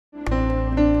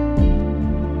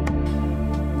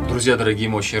Друзья, дорогие,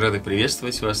 мы очень рады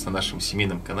приветствовать вас на нашем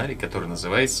семейном канале, который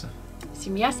называется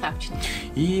 «Семья Савченко».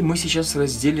 И мы сейчас в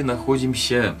разделе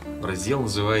находимся. Раздел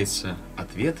называется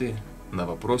 «Ответы на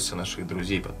вопросы наших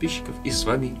друзей и подписчиков». И с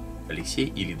вами Алексей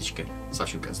и Лидочка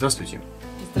Савченко. Здравствуйте.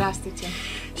 Здравствуйте.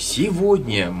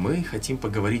 Сегодня мы хотим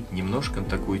поговорить немножко на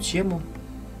такую тему,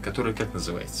 которая как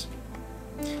называется?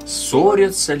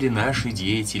 Ссорятся ли наши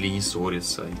дети или не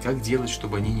ссорятся? И как делать,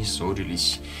 чтобы они не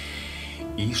ссорились?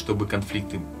 И чтобы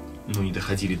конфликты не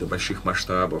доходили до больших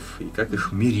масштабов, и как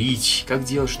их мирить, как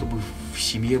делать, чтобы в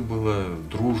семье было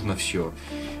дружно все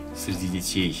среди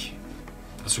детей,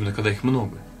 особенно когда их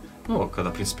много. Ну, а когда,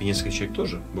 в принципе, несколько человек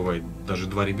тоже, бывает, даже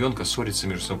два ребенка ссорятся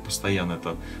между собой постоянно,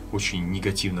 это очень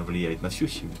негативно влияет на всю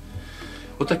семью.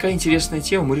 Вот такая интересная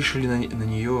тема, мы решили на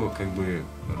нее как бы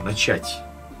начать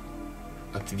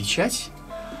отвечать.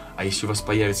 А если у вас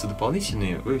появятся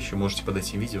дополнительные, вы еще можете под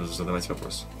этим видео задавать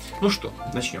вопросы. Ну что,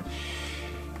 начнем.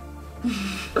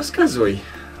 Рассказывай.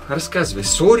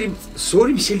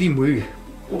 Ссоримся ли мы?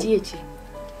 Дети.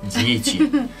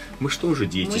 Дети. Мы что же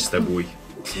дети с тобой?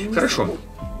 Хорошо.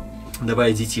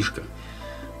 Давай, детишка.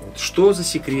 Что за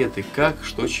секреты, как,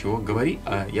 что, чего, говори,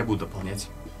 а я буду дополнять.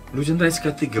 Людям нравится,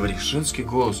 когда ты говоришь, женский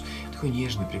голос, такой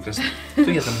нежный, прекрасный. То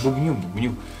я там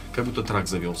бубню, как будто трак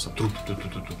завелся.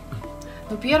 Тру-ту-ту-ту-ту.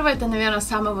 Ну, первое, это, наверное, с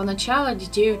самого начала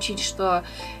детей учить, что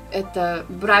это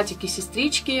братики и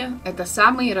сестрички, это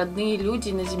самые родные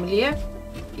люди на земле,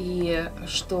 и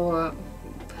что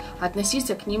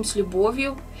относиться к ним с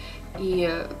любовью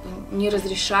и не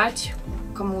разрешать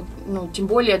кому, тем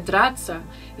более драться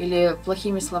или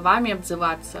плохими словами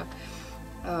обзываться.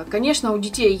 Конечно, у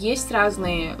детей есть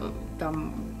разные,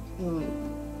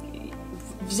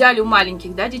 взяли у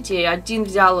маленьких, детей, один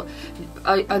взял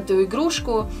эту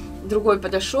игрушку, другой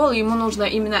подошел, и ему нужна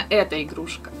именно эта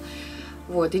игрушка.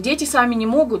 Вот. И дети сами не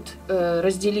могут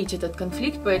разделить этот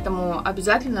конфликт, поэтому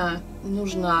обязательно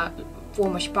нужна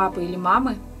помощь папы или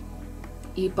мамы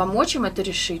и помочь им это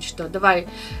решить, что давай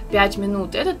 5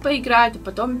 минут этот поиграет, а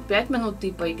потом 5 минут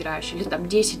ты поиграешь, или там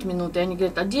 10 минут. И они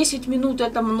говорят, а 10 минут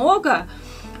это много?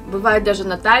 Бывает, даже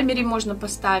на таймере можно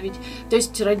поставить. То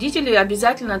есть родители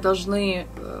обязательно должны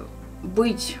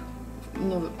быть,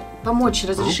 помочь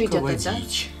разрешить этот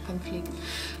конфликт.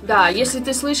 Да, если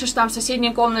ты слышишь там в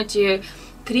соседней комнате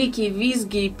крики,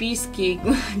 визги, писки,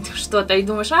 что-то, и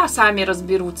думаешь, сами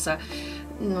разберутся.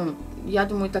 Я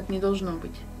думаю, так не должно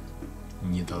быть.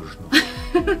 Не должно.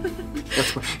 Я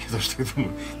тоже так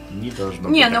думаю. Не должно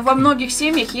быть. Не, но во многих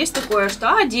семьях есть такое,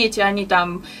 что дети, они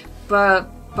там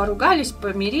поругались,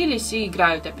 помирились и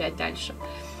играют опять дальше.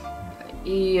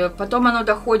 И потом оно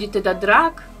доходит и до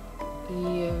драк,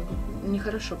 и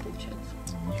нехорошо получается.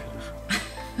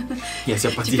 Нехорошо. Я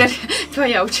тебя поддержу. Теперь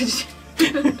твоя очередь.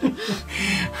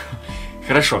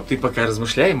 Хорошо, ты пока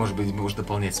размышляй, может быть, можешь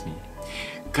дополнять меня.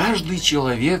 Каждый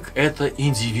человек – это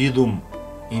индивидуум.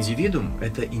 Индивидуум –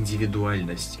 это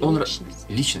индивидуальность.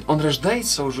 Личность. Он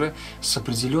рождается уже с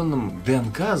определенным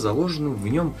ДНК, заложенным в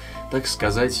нем, так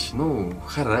сказать,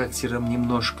 характером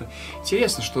немножко.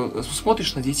 Интересно, что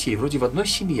смотришь на детей, вроде в одной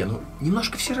семье, но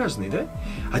немножко все разные, да?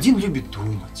 Один любит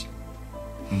думать,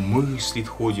 мыслит,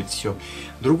 ходит, все.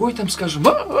 Другой там, скажем,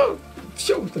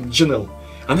 все, там, Джанел.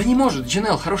 Она не может,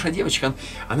 Джанел, хорошая девочка,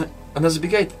 она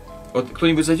забегает, вот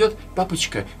кто-нибудь зайдет,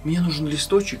 папочка, мне нужен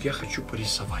листочек, я хочу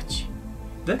порисовать.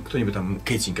 Да? Кто-нибудь там,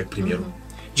 Кэтенька, к примеру.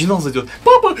 Джинал зайдет,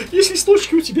 папа, есть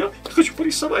листочки у тебя, я хочу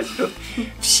порисовать.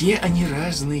 Все они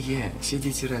разные, все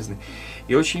дети разные.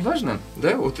 И очень важно,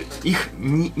 их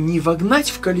не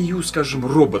вогнать в колею, скажем,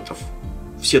 роботов.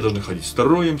 Все должны ходить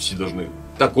строем, все должны...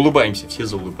 Так, улыбаемся, все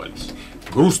заулыбались.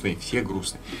 Грустные, все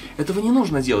грустные. Этого не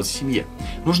нужно делать в семье.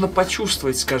 Нужно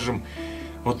почувствовать, скажем,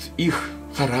 их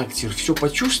характер, все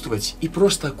почувствовать и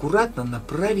просто аккуратно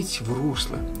направить в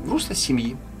русло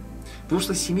семьи.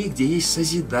 Русло семьи, где есть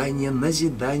созидание,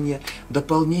 назидание,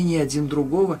 дополнение один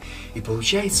другого, и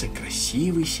получается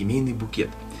красивый семейный букет.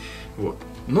 Вот.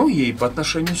 Ну и по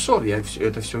отношению ссор, я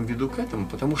это все веду к этому,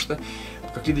 потому что,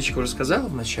 как Лидочка уже сказала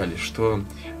в начале, что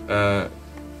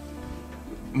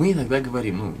мы иногда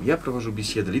говорим, я провожу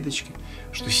беседы Лидочки,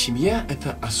 что семья –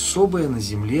 это особое на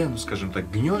земле, скажем так,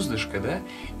 гнездышко, да,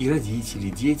 и родители,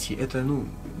 дети – это,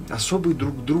 особые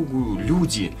друг к другу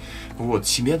люди. Вот,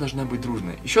 семья должна быть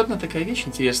дружная. Еще одна такая вещь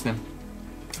интересная,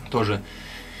 тоже.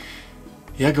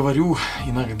 Я говорю,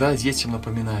 иногда детям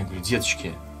напоминаю, говорю,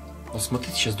 деточки,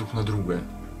 смотрите сейчас друг на друга.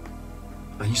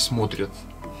 Они смотрят.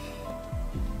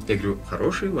 Я говорю,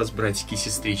 хорошие у вас братики и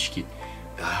сестрички?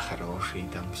 Да, хорошие,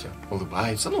 там все,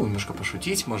 улыбаются, немножко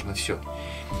пошутить можно, все.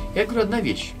 Я говорю, одна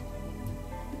вещь.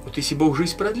 Вот если Бог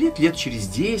жизнь продлит, лет через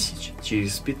 10,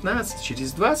 через 15,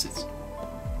 через 20,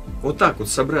 вот так вот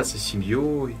собраться с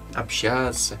семьей,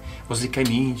 общаться, возле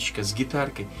каминчика, с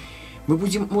гитаркой, мы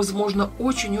будем, возможно,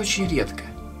 очень-очень редко.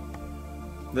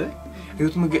 Да? И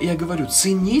вот я говорю,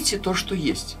 цените то, что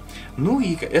есть. Ну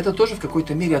и это тоже в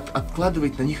какой-то мере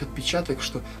откладывает на них отпечаток,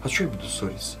 что а что я буду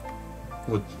ссориться?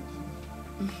 Вот.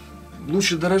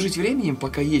 Лучше дорожить временем,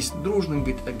 пока есть, дружным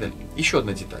быть и так далее. Еще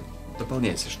одна деталь.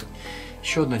 Дополняется что?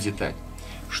 Еще одна деталь.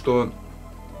 Что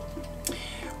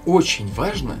очень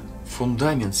важно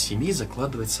фундамент семьи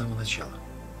закладывать с самого начала.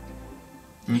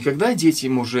 Никогда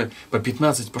детям уже по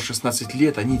 15, по 16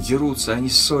 лет, они дерутся, они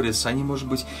ссорятся, они, может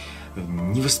быть,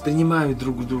 не воспринимают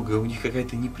друг друга, у них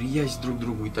какая-то неприязнь друг к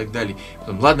другу и так далее.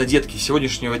 Потом, ладно, детки, с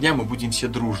сегодняшнего дня мы будем все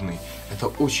дружны. Это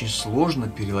очень сложно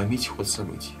переломить ход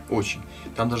событий. Очень.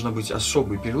 Там должен быть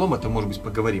особый перелом, это, может быть,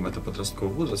 поговорим, это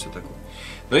подростковый возраст, все такое.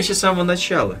 Но если с самого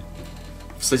начала,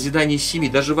 в созидании семьи,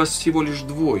 даже вас всего лишь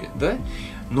двое, да,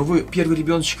 но вы, первый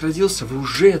ребеночек родился, вы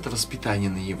уже это воспитание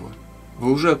на его.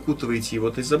 Вы уже окутываете его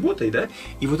этой заботой, да,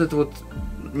 и вот это вот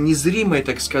незримое,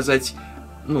 так сказать,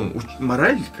 ну,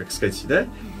 мораль, как сказать, да,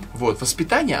 вот,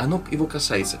 воспитание, оно его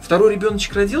касается. Второй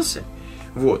ребеночек родился,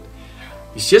 вот,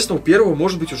 естественно, у первого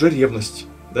может быть уже ревность,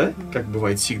 да, как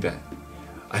бывает всегда.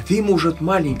 А ты ему уже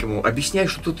маленькому объясняешь,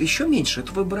 что тут еще меньше,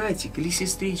 это твой братик или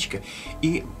сестричка,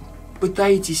 и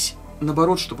пытаетесь,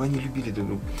 наоборот, чтобы они любили друг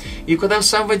друга. И когда с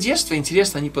самого детства,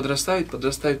 интересно, они подрастают,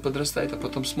 а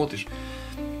потом смотришь.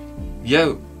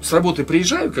 Я с работы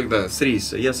приезжаю, когда с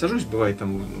рейса, я сажусь, бывает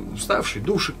там уставший,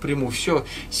 душик приму, все,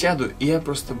 сяду, и я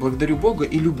просто благодарю Бога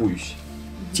и любуюсь.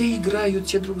 Те играют,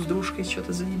 те друг с дружкой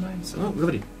что-то занимаются. Ну,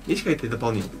 говори, есть какое-то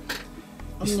дополнение?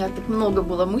 У меня так много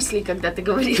было мыслей, когда ты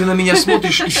говорил. Ты на меня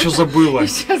смотришь и все забыла.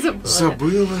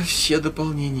 Забыла все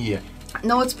дополнения.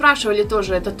 Но вот спрашивали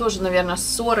тоже, это тоже, наверное,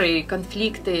 ссоры,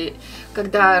 конфликты.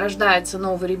 Когда рождается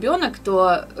новый ребенок,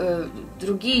 то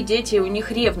другие дети, у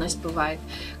них ревность бывает.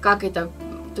 Как это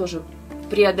тоже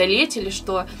преодолеть или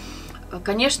что?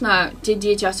 Конечно, те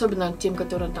дети, особенно тем,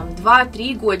 которые там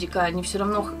 2-3 годика, они все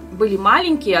равно были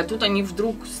маленькие, а тут они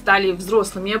вдруг стали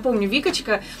взрослыми. Я помню,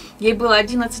 Викочка, ей было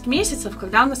 11 месяцев,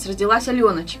 когда у нас родилась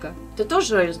Аленочка. Это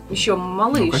тоже еще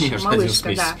малыш, ну, конечно,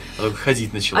 малышка, да.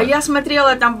 Ходить начала. А я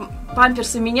смотрела, там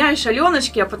памперсы меняешь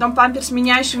Аленочке, а потом памперс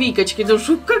меняешь Викочке.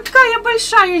 Думаю, какая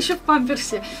большая еще в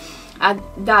памперсе.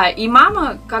 Да, и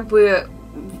мама, как бы,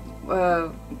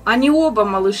 они оба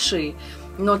малыши.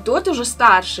 Но тот уже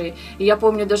старший. И я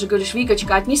помню, даже говоришь,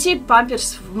 Викочка, отнеси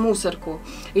памперс в мусорку.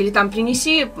 Или там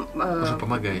принеси... Уже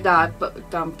помогает. Да,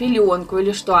 там пеленку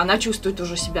или что. Она чувствует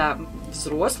уже себя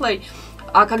взрослой.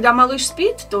 А когда малыш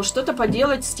спит, то что-то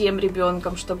поделать с тем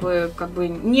ребенком, чтобы как бы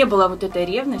не было вот этой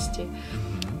ревности.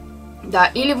 Да,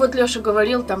 или вот Леша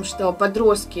говорил там, что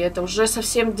подростки это уже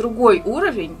совсем другой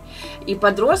уровень. И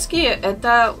подростки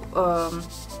это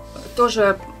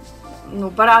тоже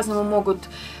по-разному могут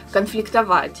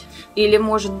конфликтовать. Или,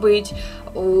 может быть,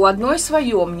 у одной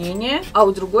свое мнение, а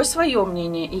у другой свое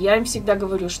мнение. И я им всегда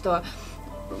говорю, что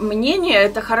мнение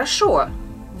это хорошо.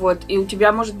 Вот, и у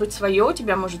тебя может быть свое, у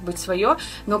тебя может быть свое,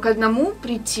 но к одному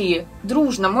прийти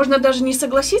дружно. Можно даже не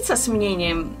согласиться с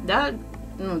мнением, да,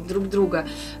 друг друга,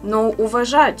 но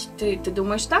уважать. Ты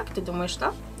думаешь так,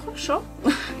 хорошо.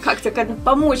 Как-то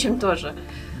помочь им тоже.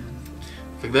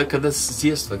 Когда с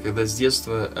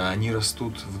детства они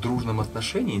растут в дружном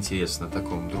отношении, интересно,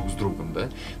 таком друг с другом, да,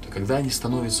 то когда они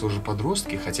становятся уже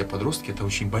подростки, хотя подростки это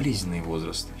очень болезненный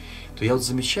возраст, то я вот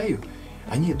замечаю,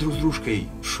 они друг с дружкой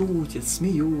шутят,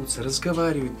 смеются,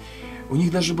 разговаривают. У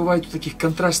них даже бывает таких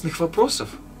контрастных вопросов,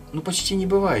 почти не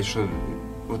бывает, что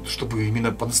вот, чтобы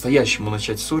именно по-настоящему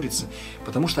начать ссориться,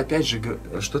 потому что, опять же,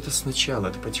 что-то сначала,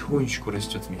 это потихонечку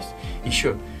растет вместе.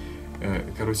 Еще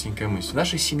коротенькая мысль. В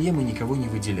нашей семье мы никого не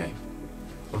выделяем.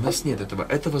 У нас нет этого.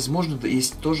 Это, возможно,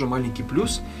 есть тоже маленький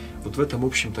плюс вот в этом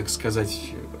общем, так сказать,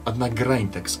 одна грань,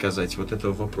 так сказать, вот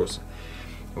этого вопроса.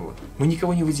 Вот. Мы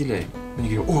никого не выделяем. Мы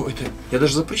не говорим, это я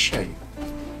даже запрещаю.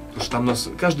 Потому что там у нас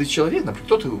каждый человек, например,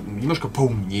 кто-то немножко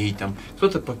поумнее, там,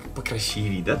 кто-то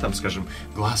покрасивее, да, там, скажем,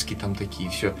 глазки там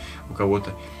такие, все у кого-то.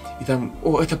 И там,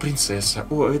 это принцесса,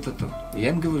 это то. Я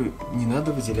им говорю, не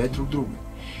надо выделять друг друга.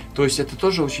 То есть это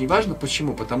тоже очень важно.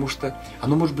 Почему? Потому что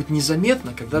оно может быть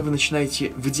незаметно, когда вы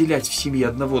начинаете выделять в семье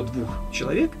одного-двух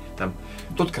человек, там,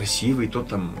 тот красивый, тот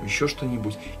там еще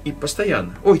что-нибудь, и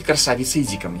постоянно, ой, красавица,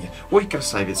 иди ко мне, ой,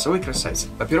 красавица, ой, красавица.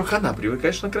 Во-первых, она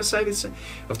привыкает, что она красавица,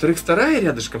 во-вторых, вторая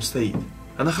рядышком стоит,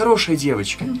 она хорошая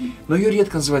девочка, но ее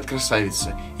редко называют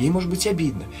красавица, ей может быть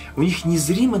обидно. У них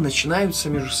незримо начинаются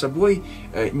между собой,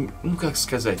 как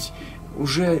сказать,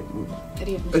 уже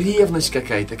ревность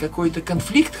какая-то, какой-то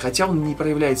конфликт, хотя он не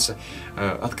проявляется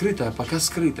открыто, а пока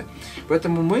скрыто.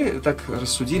 Поэтому мы так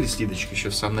рассудили с Лидочкой еще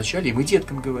в самом начале, и мы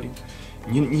деткам говорим,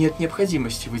 нет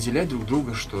необходимости выделять друг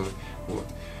друга, что вот.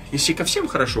 Если ко всем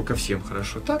хорошо,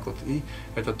 так вот, и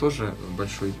это тоже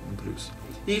большой плюс.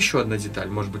 И еще одна деталь,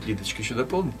 может быть, Лидочка еще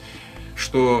дополнит,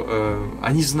 что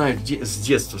они знают с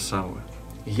детства самого.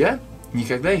 Я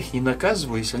никогда их не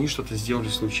наказываю, если они что-то сделали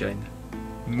случайно.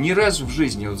 Ни разу в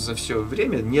жизни, вот за все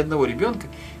время, ни одного ребенка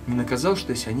не наказал,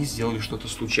 что если они сделали что-то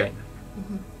случайно.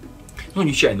 Ну,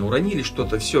 нечаянно уронили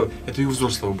что-то, все, это и у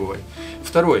взрослого бывает.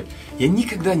 Второе, я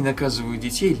никогда не наказываю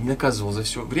детей, не наказывал за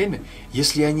все время,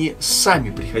 если они сами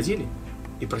приходили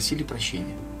и просили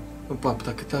прощения. Ну, пап,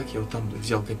 так и так, я вот там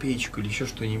взял копеечку или еще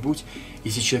что-нибудь.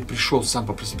 Если человек пришел сам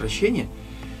попросить прощения,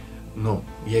 но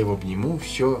я его обниму,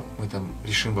 все, мы там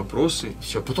решим вопросы,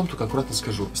 все. Потом только аккуратно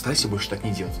скажу, старайся больше так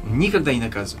не делать. Никогда не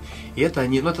наказывай. И это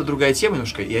они, ну это другая тема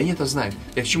немножко, и они это знают.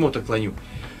 Я к чему-то клоню.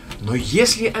 Но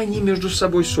если они между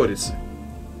собой ссорятся,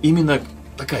 именно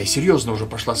такая серьезная уже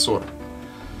пошла ссора,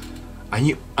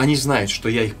 они знают, что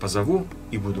я их позову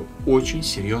и буду очень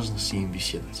серьезно с ними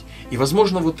беседовать. И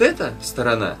возможно вот эта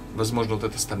сторона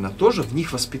тоже в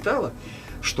них воспитала,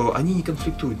 что они не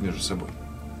конфликтуют между собой.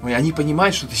 Они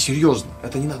понимают, что это серьезно,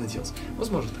 это не надо делать.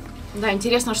 Возможно так. Да,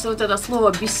 интересно, что вот это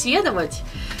слово «беседовать»,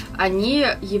 они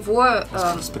его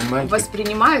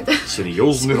воспринимают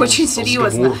серьезно, очень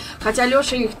серьезно. Хотя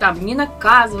Леша их там не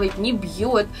наказывает, не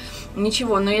бьет,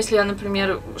 ничего. Но если,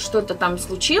 например, что-то там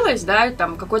случилось, да,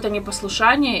 там какое-то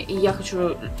непослушание, и я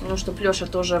хочу, ну, чтобы Леша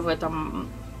тоже в этом...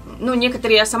 Ну,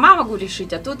 некоторые я сама могу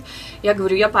решить, а тут я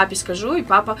говорю, я папе скажу, и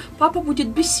папа будет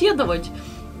беседовать.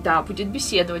 Да, будет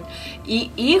беседовать.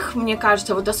 И их, мне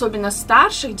кажется, вот особенно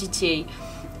старших детей,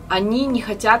 они не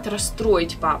хотят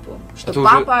расстроить папу, чтобы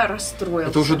папа расстроился.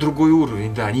 Это уже другой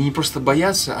уровень, да. Они не просто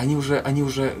боятся, они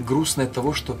уже грустны от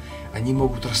того, что они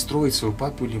могут расстроить своего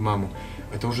папу или маму.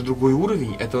 Это уже другой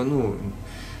уровень, это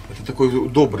такой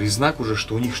добрый знак уже,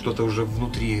 что у них что-то уже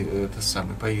внутри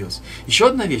появилось. Еще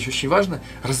одна вещь, очень важно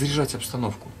разряжать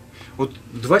обстановку. Вот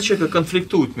два человека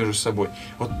конфликтуют между собой.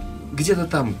 Вот где-то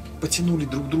там потянули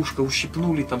друг дружка,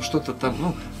 ущипнули, там что-то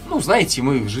там, ну, знаете,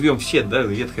 мы живем все, да,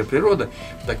 ветхая природа,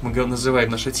 так мы называем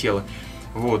наше тело,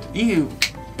 вот, и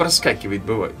проскакивает,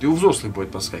 бывает, и у взрослых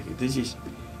будет проскакивать, и здесь,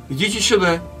 идите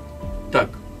сюда, так,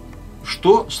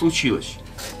 что случилось?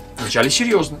 Вначале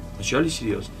серьезно,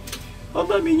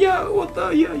 она меня, вот,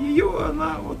 а я ее,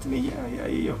 она вот меня, я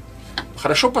ее.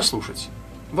 Хорошо послушать.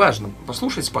 Важно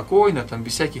послушать спокойно, там,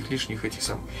 без всяких лишних этих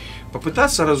самых.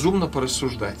 Попытаться разумно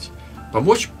порассуждать.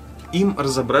 Помочь им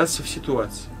разобраться в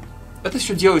ситуации. Это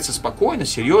все делается спокойно,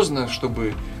 серьезно,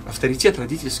 чтобы авторитет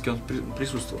родительский он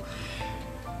присутствовал.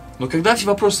 Но когда все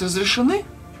вопросы разрешены,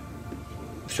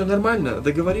 все нормально,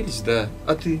 договорились, да,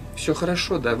 а ты, все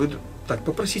хорошо, да, вы так,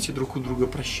 попросите друг у друга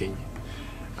прощения.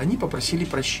 Они попросили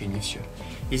прощения, все.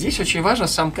 И здесь очень важно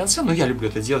в самом конце, я люблю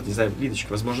это делать, не знаю,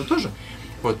 Лидочка, возможно, тоже.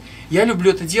 Вот. Я люблю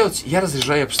это делать, я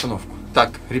разряжаю обстановку.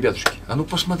 Так, ребятушки, а ну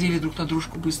посмотрели друг на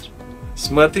дружку быстро.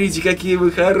 Смотрите, какие вы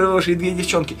хорошие две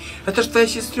девчонки. Это же твоя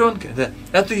сестренка, да.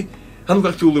 А ты, а ну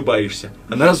как ты улыбаешься.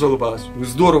 Она раз улыбалась.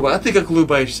 Здорово, а ты как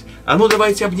улыбаешься. А ну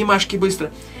давайте обнимашки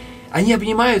быстро. Они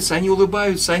обнимаются, они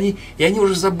улыбаются, и они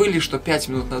уже забыли, что 5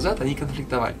 минут назад они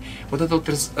конфликтовали. Вот эта вот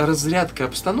разрядка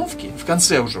обстановки в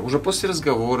конце уже после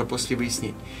разговора, после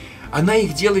выяснений, она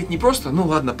их делает не просто, ну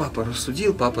ладно, папа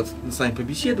рассудил, папа с нами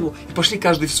побеседовал, и пошли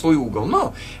каждый в свой угол.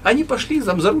 Но они пошли,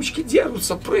 там за ручки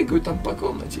держатся, прыгают там по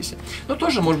комнате. Но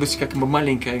тоже, может быть, как бы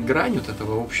маленькая грань вот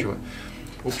этого общего,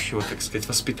 так сказать,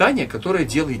 воспитания, которое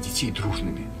делает детей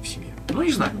дружными в семье. Ну,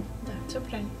 не знаю. Да, все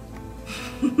правильно.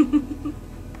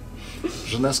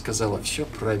 Жена сказала, все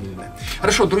правильно.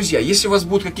 Хорошо, друзья, если у вас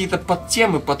будут какие-то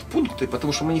подтемы, подпункты,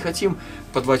 потому что мы не хотим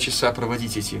по 2 часа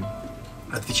проводить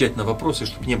отвечать на вопросы,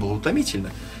 чтобы не было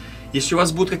утомительно. Если у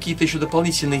вас будут какие-то еще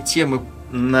дополнительные темы,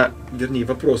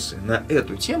 вопросы на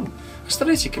эту тему,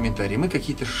 оставляйте комментарии. Мы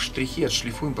какие-то штрихи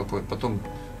отшлифуем, потом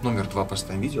номер 2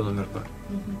 поставим, видео номер 2.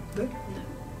 Да? Да.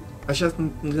 А сейчас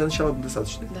для начала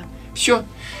достаточно? Да. Все.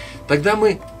 Тогда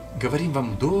мы говорим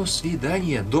вам до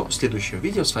свидания. До следующего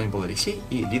видео. С вами был Алексей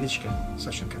и Лидочка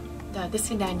Савченко. Да, до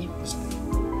свидания. До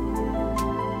свидания.